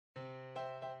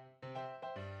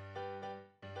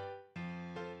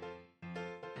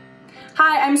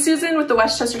Hi, I'm Susan with the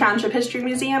Westchester Township History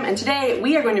Museum, and today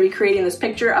we are going to be creating this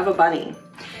picture of a bunny.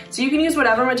 So you can use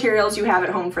whatever materials you have at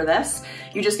home for this.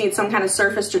 You just need some kind of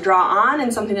surface to draw on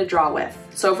and something to draw with.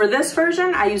 So for this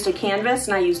version, I used a canvas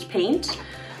and I used paint,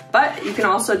 but you can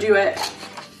also do it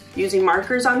using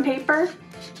markers on paper.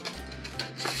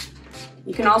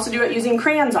 You can also do it using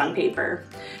crayons on paper.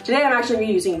 Today I'm actually going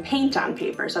to be using paint on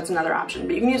paper, so that's another option,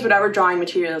 but you can use whatever drawing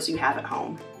materials you have at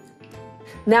home.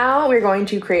 Now we're going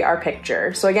to create our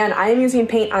picture. So again, I am using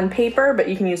paint on paper, but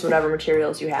you can use whatever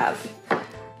materials you have.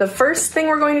 The first thing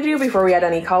we're going to do before we add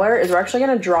any color is we're actually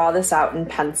going to draw this out in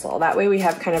pencil. That way we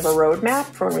have kind of a roadmap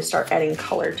for when we start adding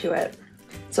color to it.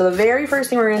 So the very first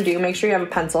thing we're going to do, make sure you have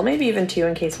a pencil, maybe even two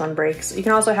in case one breaks. You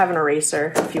can also have an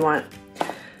eraser if you want.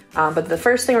 But the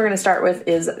first thing we're going to start with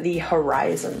is the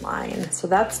horizon line. So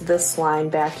that's this line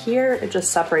back here. It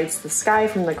just separates the sky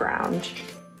from the ground.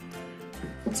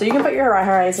 So you can put your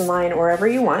horizon line wherever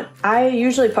you want. I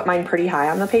usually put mine pretty high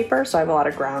on the paper, so I have a lot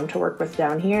of ground to work with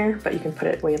down here, but you can put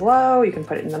it way low, you can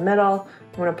put it in the middle.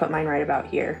 I'm gonna put mine right about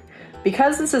here.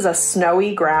 Because this is a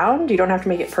snowy ground, you don't have to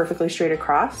make it perfectly straight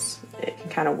across. It can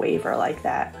kind of waver like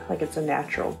that, like it's a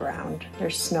natural ground.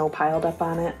 There's snow piled up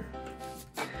on it.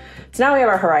 So now we have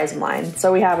our horizon line.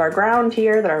 So we have our ground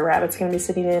here that our rabbit's gonna be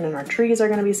sitting in and our trees are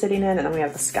gonna be sitting in, and then we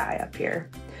have the sky up here.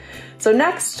 So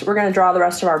next, we're gonna draw the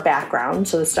rest of our background,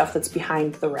 so the stuff that's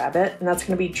behind the rabbit, and that's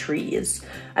gonna be trees.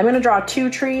 I'm gonna draw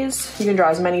 2 trees. You can draw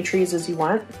as many trees as you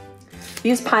want.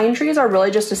 These pine trees are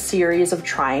really just a series of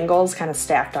triangles kind of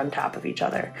stacked on top of each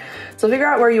other. So figure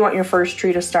out where you want your first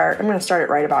tree to start. I'm gonna start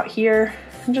it right about here,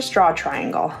 and just draw a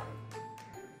triangle.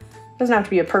 It doesn't have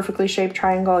to be a perfectly shaped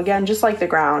triangle. Again, just like the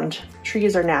ground,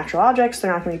 trees are natural objects.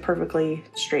 They're not gonna be perfectly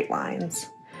straight lines.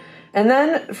 And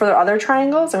then for the other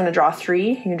triangles, I'm gonna draw 3.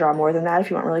 You can draw more than that if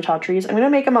you want really tall trees. I'm gonna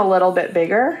make them a little bit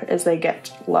bigger as they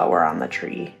get lower on the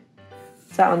tree.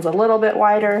 So that one's a little bit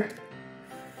wider.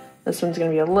 This one's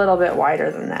gonna be a little bit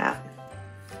wider than that.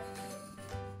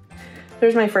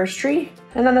 There's my first tree.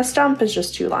 And then the stump is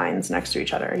just 2 lines next to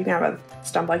each other. You can have a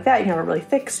stump like that. You can have a really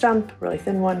thick stump, really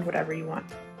thin one, whatever you want.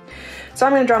 So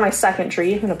I'm gonna draw my second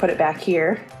tree. I'm gonna put it back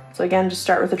here. So again, just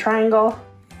start with a triangle.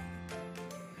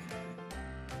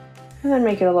 And then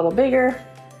make it a little bigger,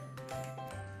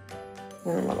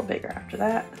 and a little bigger after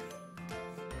that.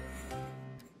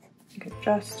 You can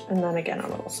adjust, and then again a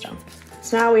little stump.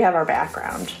 So now we have our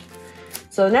background.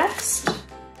 So next,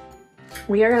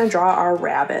 we are gonna draw our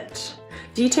rabbit.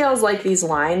 Details like these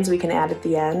lines we can add at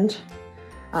the end,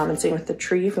 and same with the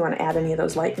tree if we wanna add any of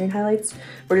those light green highlights.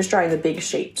 We're just drawing the big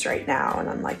shapes right now, and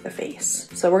then like the face.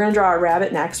 So we're gonna draw our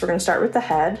rabbit next. We're gonna start with the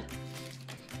head.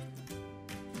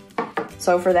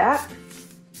 So for that,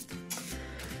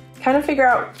 kind of figure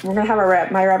out, we're gonna have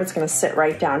my rabbit's gonna sit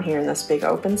right down here in this big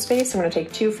open space. I'm gonna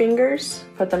take 2 fingers,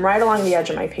 put them right along the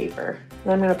edge of my paper.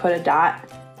 Then I'm gonna put a dot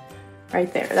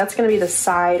right there. That's gonna be the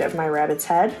side of my rabbit's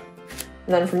head.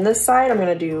 And then from this side, I'm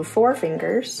gonna do 4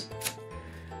 fingers,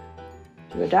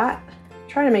 do a dot.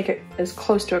 Try to make it as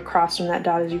close to across from that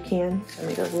dot as you can. So I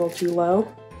make it a little too low.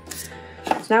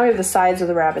 So now we have the sides of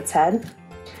the rabbit's head.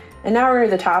 And now we're gonna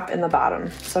do the top and the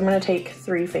bottom. So I'm gonna take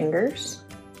 3 fingers,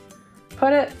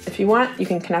 put it, if you want, you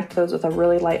can connect those with a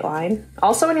really light line.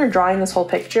 Also, when you're drawing this whole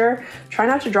picture, try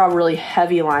not to draw really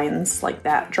heavy lines like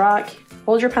that.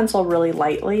 Hold your pencil really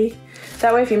lightly.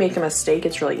 That way, if you make a mistake,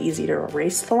 it's really easy to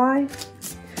erase the line.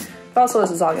 But also, this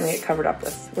is all gonna get covered up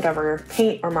with whatever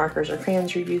paint or markers or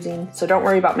crayons you're using. So don't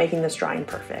worry about making this drawing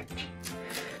perfect.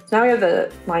 So now we have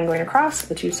the line going across,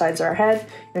 the 2 sides of our head.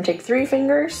 You're gonna take 3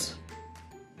 fingers,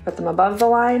 put them above the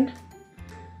line,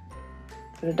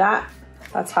 put a dot.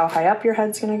 That's how high up your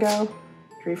head's gonna go.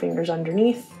 3 fingers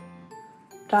underneath,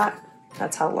 dot.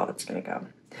 That's how low it's gonna go.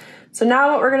 So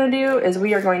now what we're gonna do is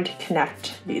we are going to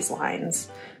connect these lines.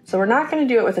 So we're not gonna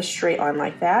do it with a straight line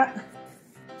like that.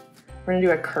 We're gonna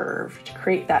do a curve to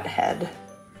create that head.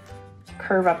 So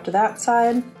curve up to that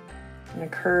side. I'm gonna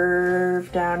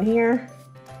curve down here,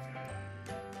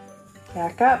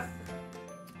 back up,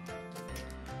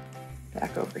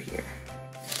 back over here.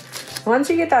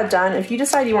 Once you get that done, if you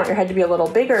decide you want your head to be a little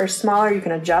bigger or smaller, you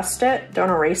can adjust it.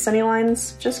 Don't erase any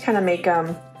lines. Just kind of make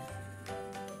them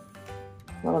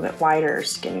a little bit wider or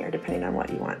skinnier depending on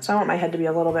what you want. So I want my head to be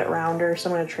a little bit rounder, so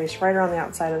I'm going to trace right around the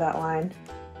outside of that line.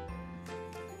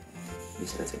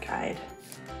 Use it as a guide.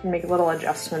 And make little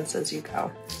adjustments as you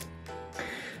go.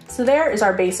 So there is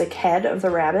our basic head of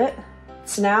the rabbit.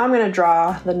 So now I'm going to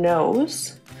draw the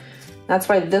nose. That's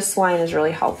why this line is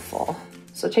really helpful.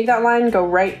 So take that line, go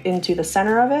right into the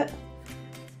center of it.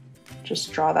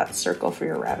 Just draw that circle for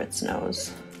your rabbit's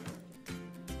nose.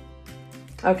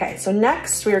 Okay, so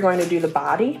next we are going to do the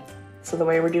body. So the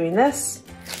way we're doing this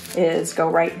is go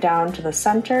right down to the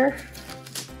center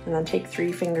and then take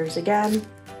 3 fingers again,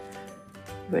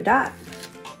 do a dot.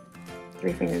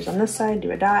 3 fingers on this side,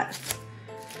 do a dot.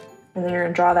 And then you're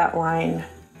gonna draw that line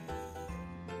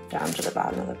down to the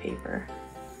bottom of the paper.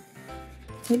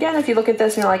 And again, if you look at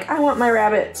this and you're like, I want my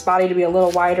rabbit's body to be a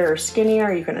little wider or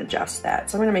skinnier, you can adjust that.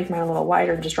 So I'm gonna make mine a little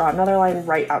wider and just draw another line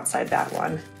right outside that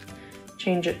one.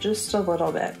 Change it just a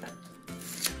little bit.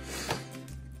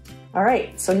 All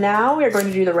right, so now we are going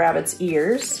to do the rabbit's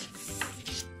ears.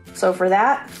 So for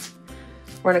that,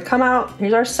 we're gonna come out,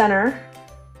 here's our center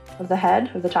of the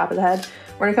head, of the top of the head.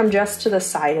 We're gonna come just to the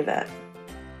side of it.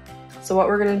 So what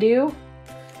we're gonna do,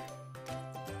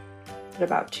 put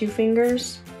about 2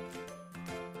 fingers,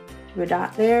 do a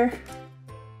dot there.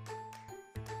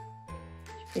 2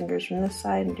 fingers from this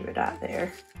side and do a dot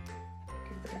there.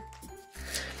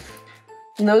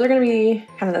 And those are gonna be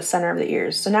kind of the center of the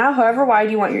ears. So now, however wide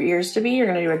you want your ears to be, you're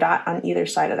gonna do a dot on either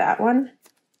side of that one.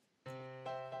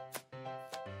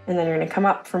 And then you're gonna come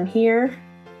up from here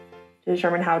to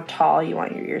determine how tall you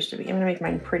want your ears to be. I'm gonna make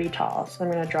mine pretty tall, so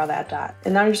I'm gonna draw that dot.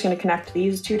 And now I'm just gonna connect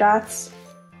these 2 dots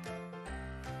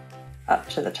up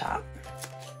to the top.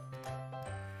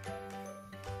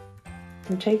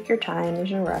 And take your time,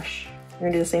 there's no rush. You're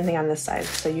gonna do the same thing on this side.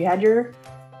 So you had your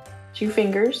 2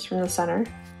 fingers from the center.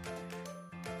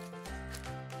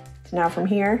 So now from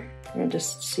here, you're gonna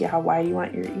just see how wide you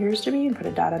want your ears to be and put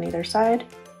a dot on either side.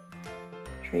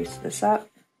 Trace this up.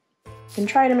 You can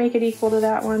try to make it equal to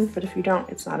that one, but if you don't,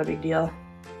 it's not a big deal.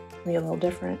 It'll be a little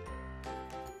different.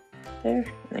 There, and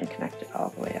then connect it all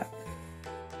the way up.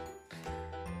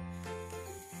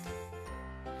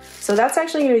 So that's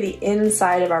actually gonna be the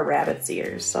inside of our rabbit's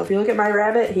ears. So if you look at my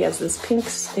rabbit, he has this pink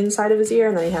inside of his ear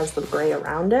and then he has the gray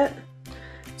around it.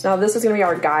 So now this is gonna be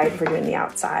our guide for doing the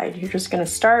outside. You're just gonna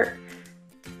start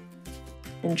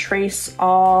and trace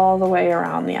all the way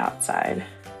around the outside.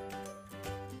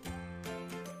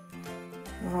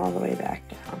 All the way back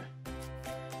down.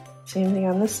 Same thing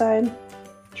on this side.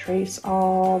 Trace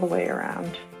all the way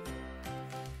around.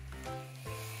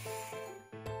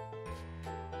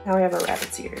 Now we have our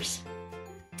rabbit's ears.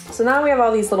 So now we have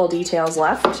all these little details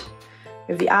left.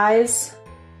 We have the eyes,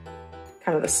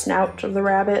 kind of the snout of the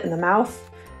rabbit and the mouth,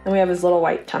 and we have his little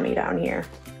white tummy down here.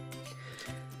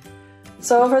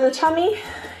 So for the tummy,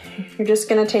 you're just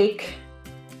gonna take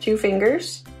 2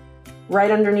 fingers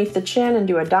right underneath the chin and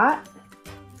do a dot.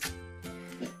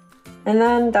 And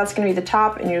then that's gonna be the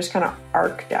top and you just kind of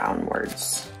arc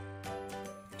downwards.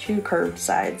 2 curved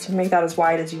sides, so make that as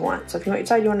wide as you want. So if you want your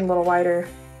side, you want it a little wider,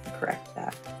 correct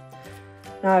that.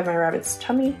 Now I have my rabbit's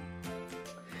tummy.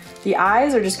 The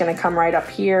eyes are just gonna come right up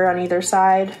here on either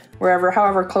side,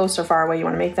 however close or far away you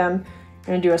wanna make them.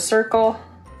 You're gonna do a circle,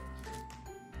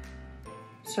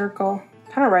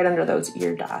 kind of right under those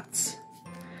ear dots.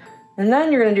 And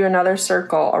then you're gonna do another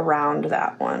circle around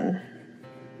that one.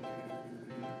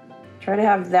 Try to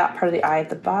have that part of the eye at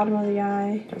the bottom of the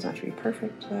eye. Doesn't have to be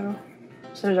perfect though.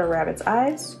 So there's our rabbit's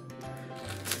eyes.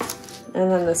 And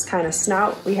then this kind of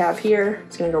snout we have here,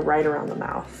 it's gonna go right around the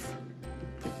mouth.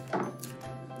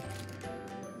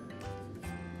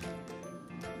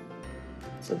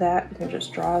 So that, you can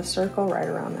just draw a circle right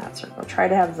around that circle. Try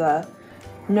to have the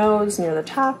nose near the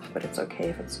top, but it's okay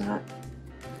if it's not.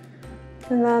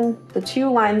 And then the 2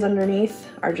 lines underneath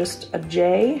are just a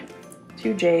J,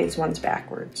 2 J's, one's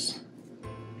backwards,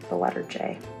 the letter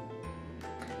J.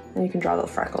 And you can draw the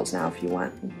freckles now if you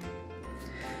want.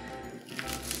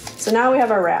 So now we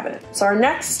have our rabbit. So our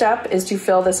next step is to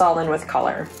fill this all in with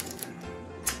color.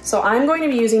 So I'm going to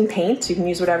be using paint. You can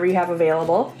use whatever you have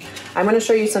available. I'm going to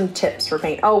show you some tips for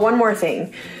paint. Oh, one more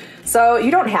thing. So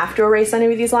you don't have to erase any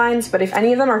of these lines, but if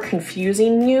any of them are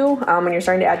confusing you when you're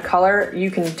starting to add color,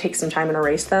 you can take some time and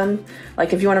erase them.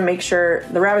 Like if you want to make sure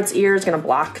the rabbit's ear is going to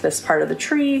block this part of the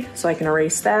tree, so I can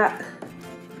erase that.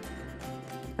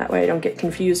 That way I don't get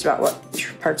confused about what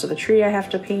parts of the tree I have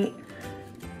to paint.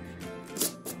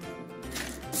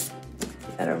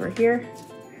 Put that over here.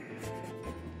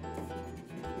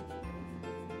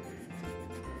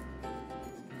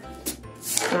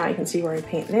 Now I can see where I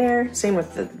paint there. Same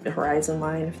with the horizon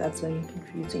line, if that's any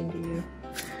confusing to you.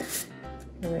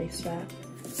 Erase that.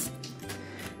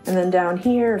 And then down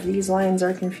here, if these lines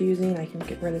are confusing, I can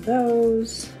get rid of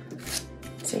those.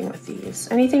 Same with these.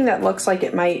 Anything that looks like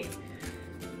it might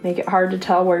make it hard to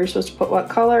tell where you're supposed to put what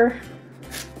color,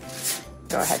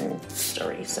 go ahead and just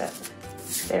erase it.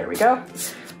 There we go.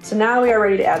 So now we are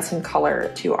ready to add some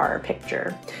color to our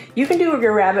picture. You can do with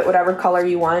your rabbit whatever color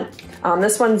you want.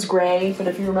 This one's gray, but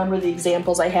if you remember the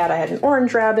examples I had an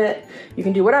orange rabbit. You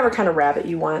can do whatever kind of rabbit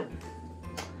you want.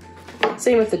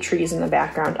 Same with the trees in the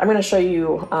background. I'm gonna show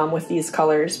you with these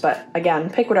colors, but again,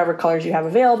 pick whatever colors you have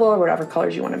available or whatever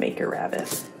colors you wanna make your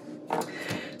rabbit.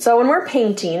 So when we're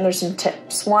painting, there's some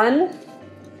tips. One,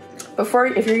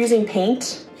 if you're using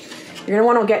paint, you're gonna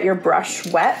wanna get your brush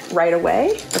wet right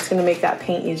away. That's gonna make that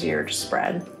paint easier to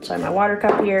spread. So I have my water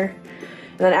cup here.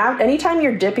 And then anytime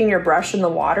you're dipping your brush in the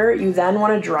water, you then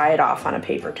wanna dry it off on a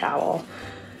paper towel.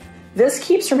 This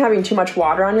keeps from having too much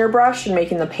water on your brush and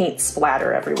making the paint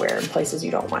splatter everywhere in places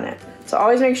you don't want it. So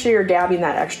always make sure you're dabbing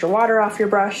that extra water off your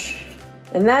brush.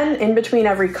 And then in between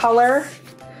every color,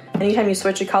 anytime you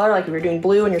switch a color, like if you're doing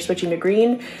blue and you're switching to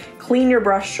green, clean your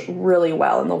brush really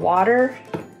well in the water,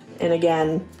 and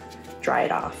again, dry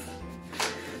it off.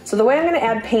 So the way I'm gonna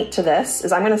add paint to this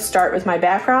is I'm gonna start with my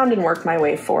background and work my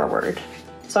way forward.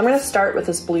 So I'm gonna start with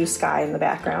this blue sky in the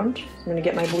background. I'm gonna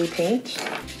get my blue paint.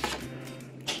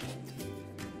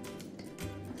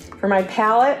 For my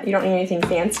palette, you don't need anything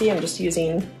fancy. I'm just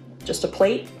using just a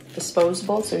plate,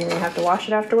 disposable, so you're gonna have to wash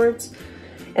it afterwards.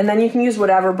 And then you can use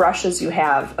whatever brushes you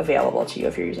have available to you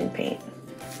if you're using paint.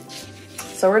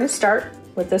 So we're gonna start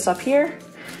with this up here,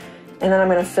 and then I'm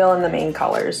gonna fill in the main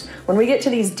colors. When we get to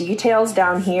these details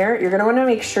down here, you're gonna wanna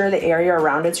make sure the area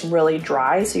around it's really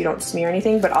dry so you don't smear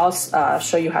anything, but I'll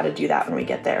show you how to do that when we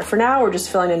get there. For now, we're just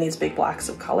filling in these big blocks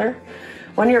of color.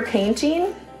 When you're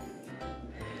painting,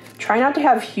 try not to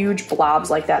have huge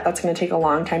blobs like that. That's gonna take a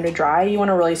long time to dry. You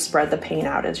wanna really spread the paint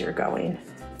out as you're going.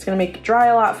 It's gonna make it dry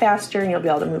a lot faster, and you'll be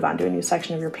able to move on to a new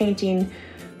section of your painting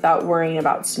without worrying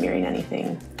about smearing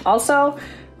anything. Also,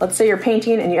 let's say you're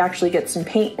painting and you actually get some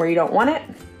paint where you don't want it.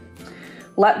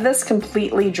 Let this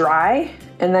completely dry,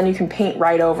 and then you can paint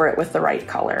right over it with the right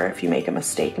color if you make a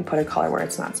mistake and put a color where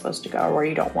it's not supposed to go or where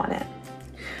you don't want it.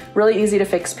 Really easy to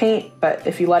fix paint, but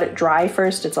if you let it dry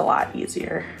first, it's a lot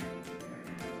easier.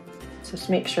 So just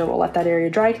make sure we'll let that area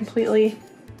dry completely,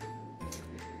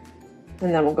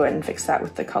 and then we'll go ahead and fix that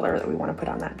with the color that we want to put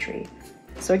on that tree.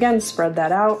 So again, spread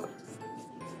that out.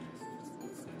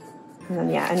 And then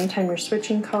yeah, anytime you're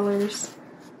switching colors,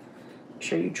 make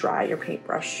sure you dry your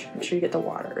paintbrush. Make sure you get the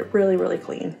water really, really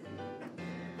clean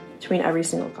between every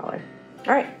single color.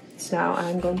 All right, so now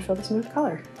I'm going to fill this in with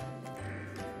color.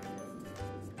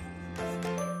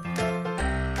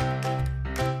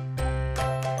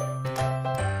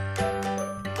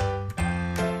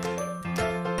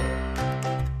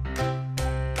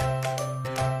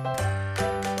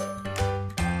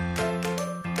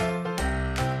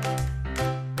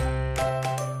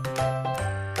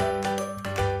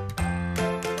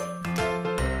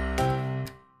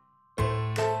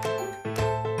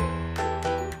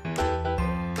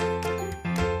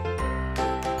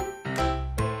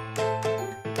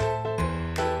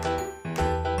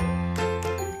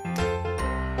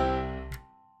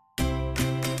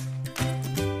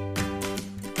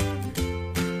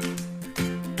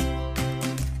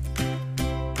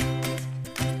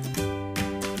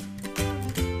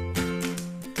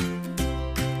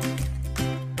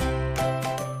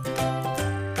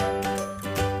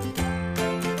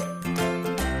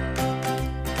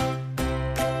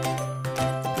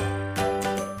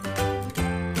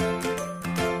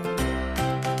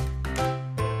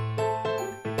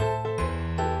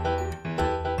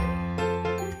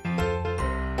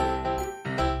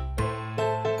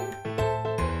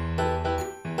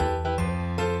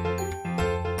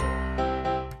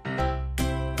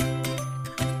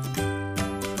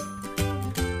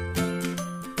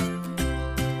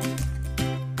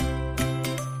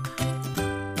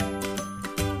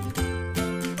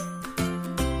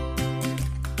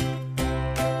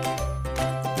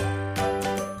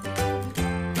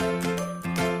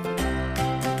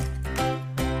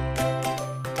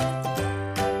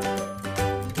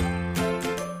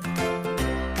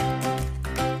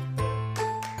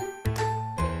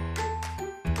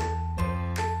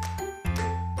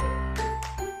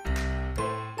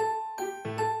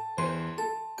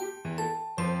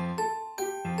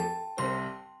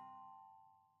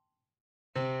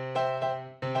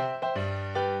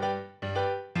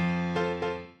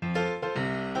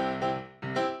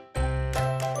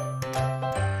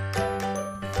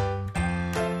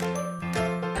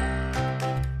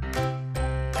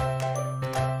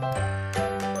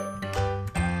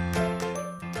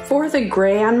 For the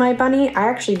gray on my bunny, I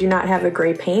actually do not have a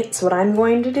gray paint, so what I'm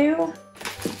going to do,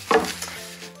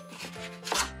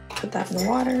 put that in the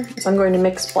water, is I'm going to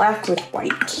mix black with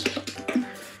white.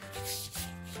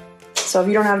 So if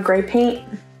you don't have gray paint,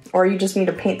 or you just need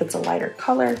a paint that's a lighter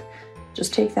color,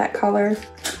 just take that color,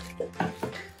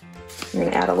 you're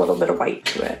gonna add a little bit of white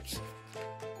to it.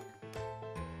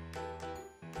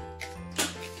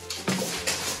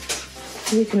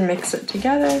 You can mix it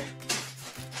together.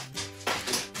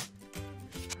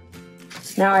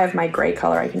 Now I have my gray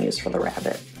color I can use for the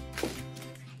rabbit.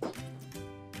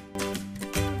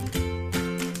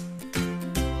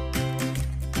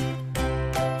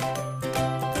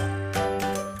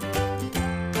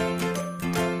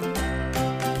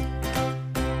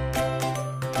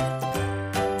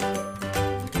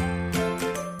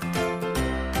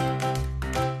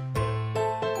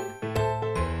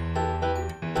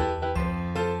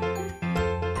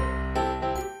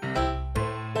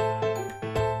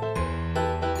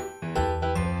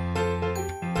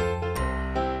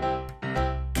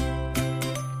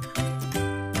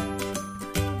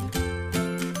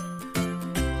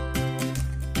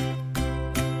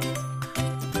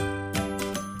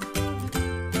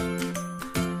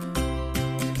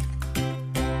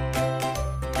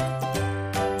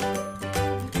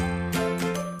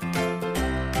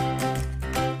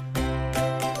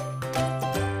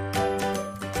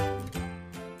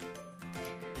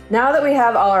 Now that we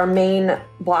have all our main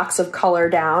blocks of color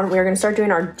down, we're gonna start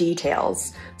doing our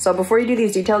details. So before you do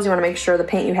these details, you wanna make sure the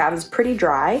paint you have is pretty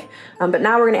dry. But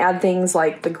now we're gonna add things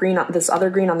like the green, this other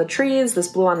green on the trees, this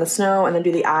blue on the snow, and then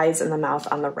do the eyes and the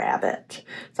mouth on the rabbit.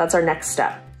 So that's our next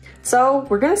step. So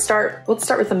we're gonna start, let's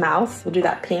start with the mouth. We'll do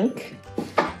that pink.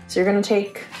 So you're gonna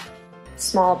take a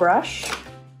small brush.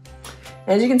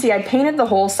 And as you can see, I painted the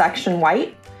whole section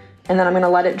white. And then I'm gonna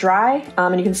let it dry,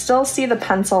 and you can still see the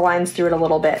pencil lines through it a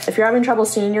little bit. If you're having trouble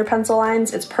seeing your pencil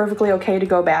lines, it's perfectly okay to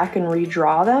go back and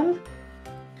redraw them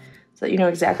so that you know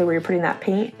exactly where you're putting that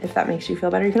paint, if that makes you feel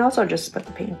better. You can also just put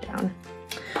the paint down.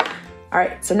 All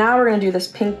right, so now we're gonna do this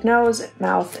pink nose,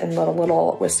 mouth, and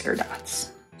little whisker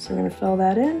dots. So we're gonna fill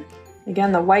that in.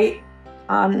 Again, the white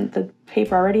on the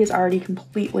paper already is already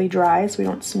completely dry, so we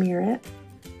don't smear it.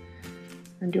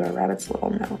 We're gonna do our rabbit's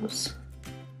little nose.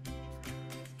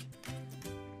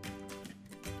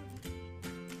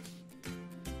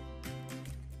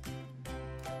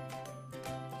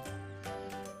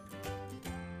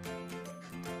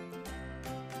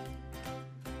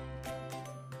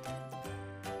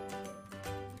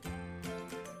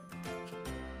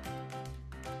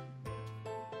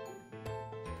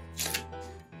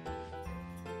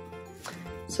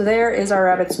 So there is our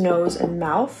rabbit's nose and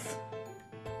mouth.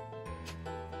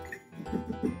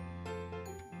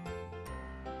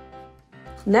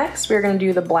 Next, we're gonna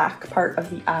do the black part of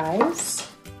the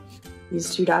eyes,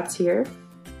 these two dots here.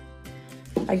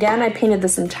 Again, I painted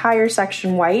this entire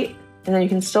section white, and then you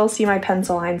can still see my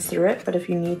pencil lines through it, but if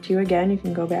you need to, again, you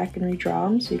can go back and redraw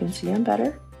them so you can see them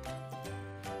better.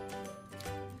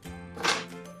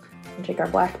 And take our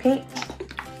black paint.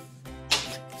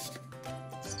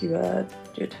 Let's do a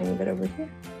tiny bit over here.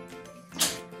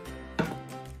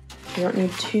 You don't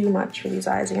need too much for these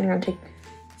eyes. Again, you're gonna take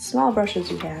small brushes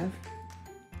you have.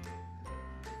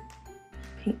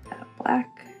 Paint that black.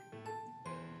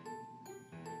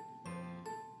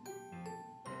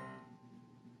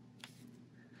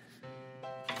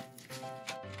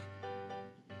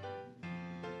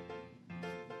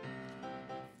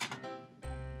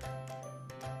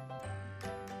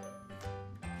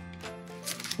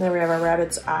 There we have our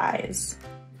rabbit's eyes.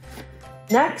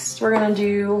 Next, we're gonna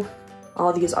do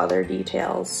all these other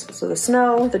details. So the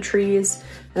snow, the trees,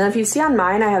 and then if you see on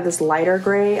mine, I have this lighter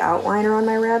gray outliner on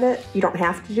my rabbit. You don't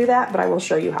have to do that, but I will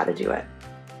show you how to do it.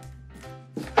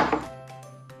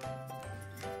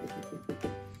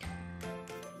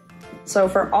 So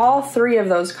for all three of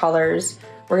those colors,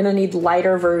 we're gonna need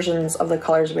lighter versions of the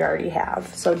colors we already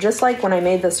have. So just like when I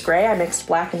made this gray, I mixed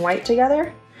black and white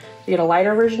together. To get a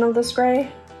lighter version of this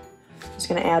gray, I'm just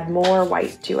gonna add more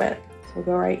white to it. So we'll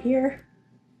go right here.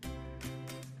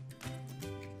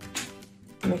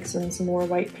 Mix in some more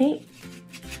white paint.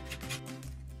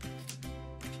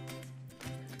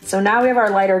 So now we have our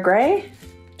lighter gray.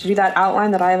 To do that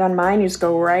outline that I have on mine, you just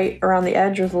go right around the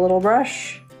edge with a little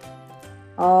brush,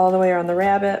 all the way around the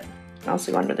rabbit, and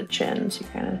also go under the chin, so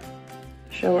you kind of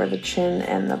show where the chin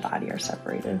and the body are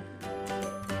separated.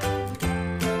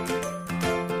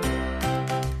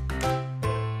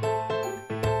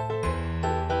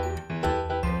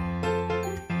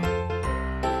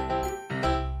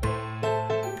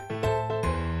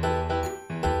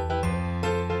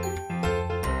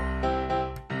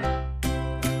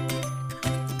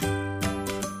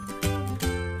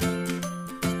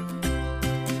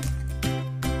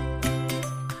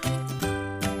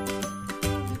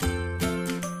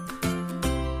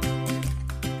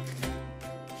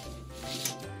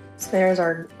 There's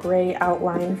our gray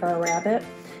outline for our rabbit.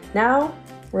 Now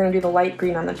we're gonna do the light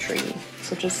green on the tree.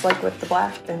 So just like with the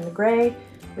black and the gray,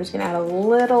 we're just gonna add a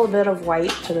little bit of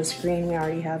white to this green we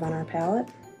already have on our palette.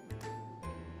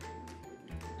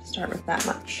 Start with that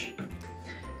much.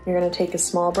 You're gonna take a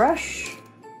small brush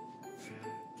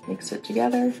Mix it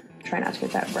together. Try not to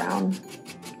get that brown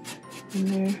in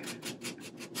there.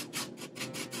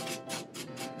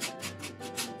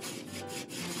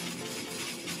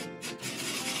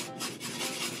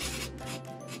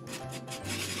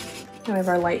 Now we have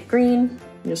our light green.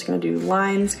 I'm just gonna do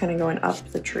lines kind of going up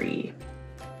the tree.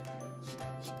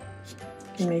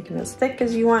 You can make them as thick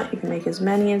as you want. You can make as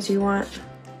many as you want.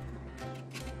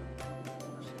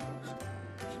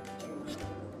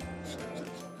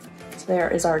 So there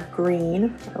is our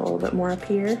green, a little bit more up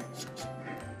here.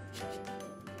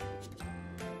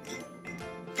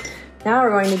 Now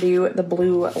we're going to do the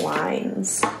blue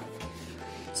lines.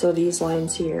 So these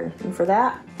lines here. And for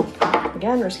that,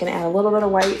 again, we're just gonna add a little bit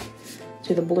of white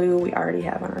to the blue we already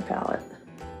have on our palette.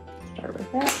 Start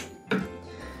with that.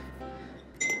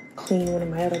 Clean one of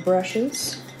my other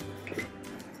brushes.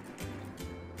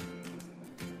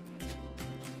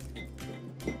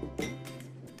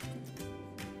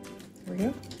 There we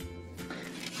go.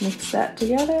 Mix that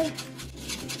together.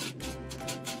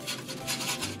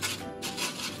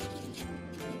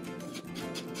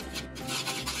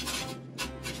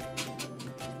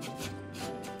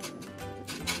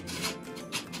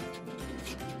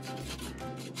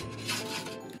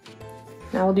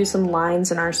 Now we'll do some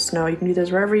lines in our snow. You can do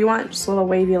those wherever you want, just little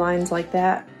wavy lines like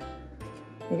that.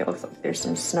 Make it look like there's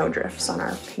some snow drifts on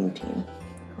our painting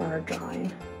or our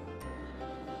drawing.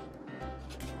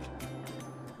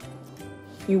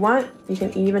 If you want, you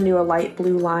can even do a light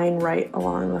blue line right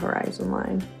along the horizon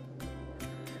line.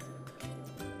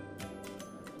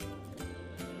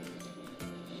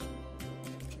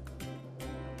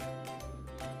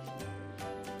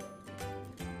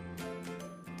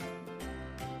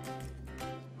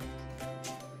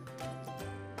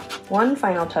 One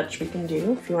final touch we can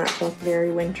do, if you want it to look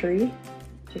very wintry,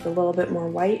 take a little bit more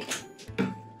white.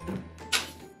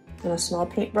 And a small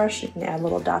paintbrush, you can add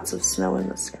little dots of snow in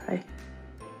the sky.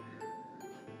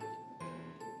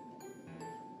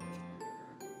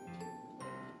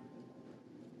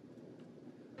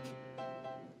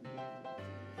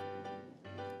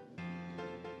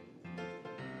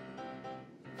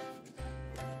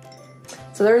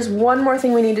 So there's one more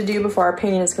thing we need to do before our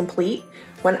painting is complete.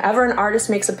 Whenever an artist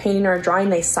makes a painting or a drawing,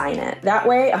 they sign it. That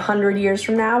way, 100 years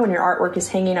from now, when your artwork is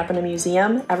hanging up in a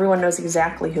museum, everyone knows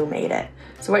exactly who made it.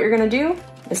 So what you're gonna do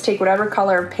is take whatever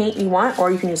color of paint you want,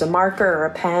 or you can use a marker or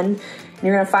a pen, and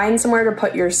you're gonna find somewhere to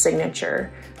put your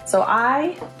signature. So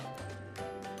I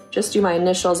just do my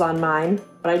initials on mine,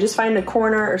 but I just find a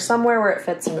corner or somewhere where it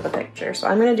fits into the picture. So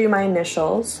I'm gonna do my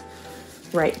initials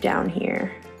right down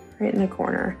here, right in the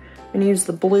corner. I'm gonna use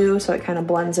the blue so it kind of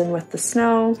blends in with the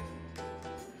snow.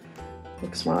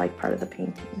 Looks more like part of the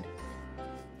painting.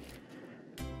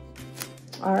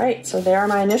 All right, so there are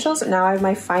my initials, and now I have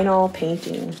my final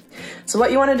painting. So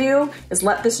what you wanna do is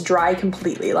let this dry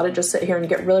completely. Let it just sit here and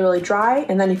get really, really dry,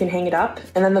 and then you can hang it up.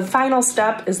 And then the final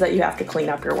step is that you have to clean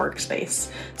up your workspace.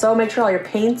 So make sure all your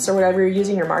paints or whatever you're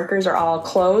using, your markers, are all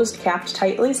closed, capped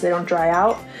tightly so they don't dry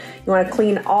out. You wanna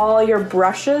clean all your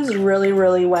brushes really,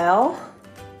 really well.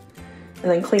 And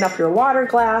then clean up your water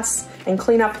glass and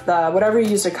clean up the whatever you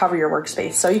use to cover your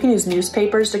workspace. So you can use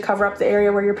newspapers to cover up the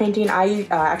area where you're painting. I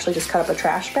actually just cut up a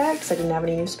trash bag because I didn't have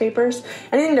any newspapers.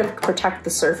 Anything to protect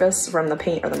the surface from the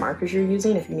paint or the markers you're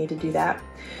using if you need to do that.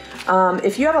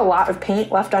 If you have a lot of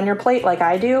paint left on your plate like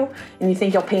I do, and you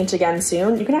think you'll paint again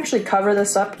soon, you can actually cover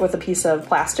this up with a piece of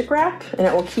plastic wrap, and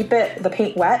it will keep the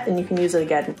paint wet, and you can use it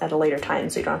again at a later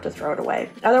time so you don't have to throw it away.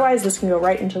 Otherwise, this can go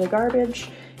right into the garbage.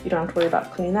 You don't have to worry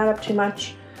about cleaning that up too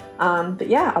much. But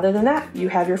yeah, other than that, you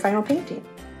have your final painting.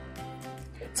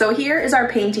 So here is our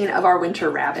painting of our winter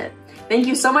rabbit. Thank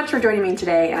you so much for joining me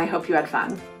today, and I hope you had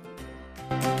fun.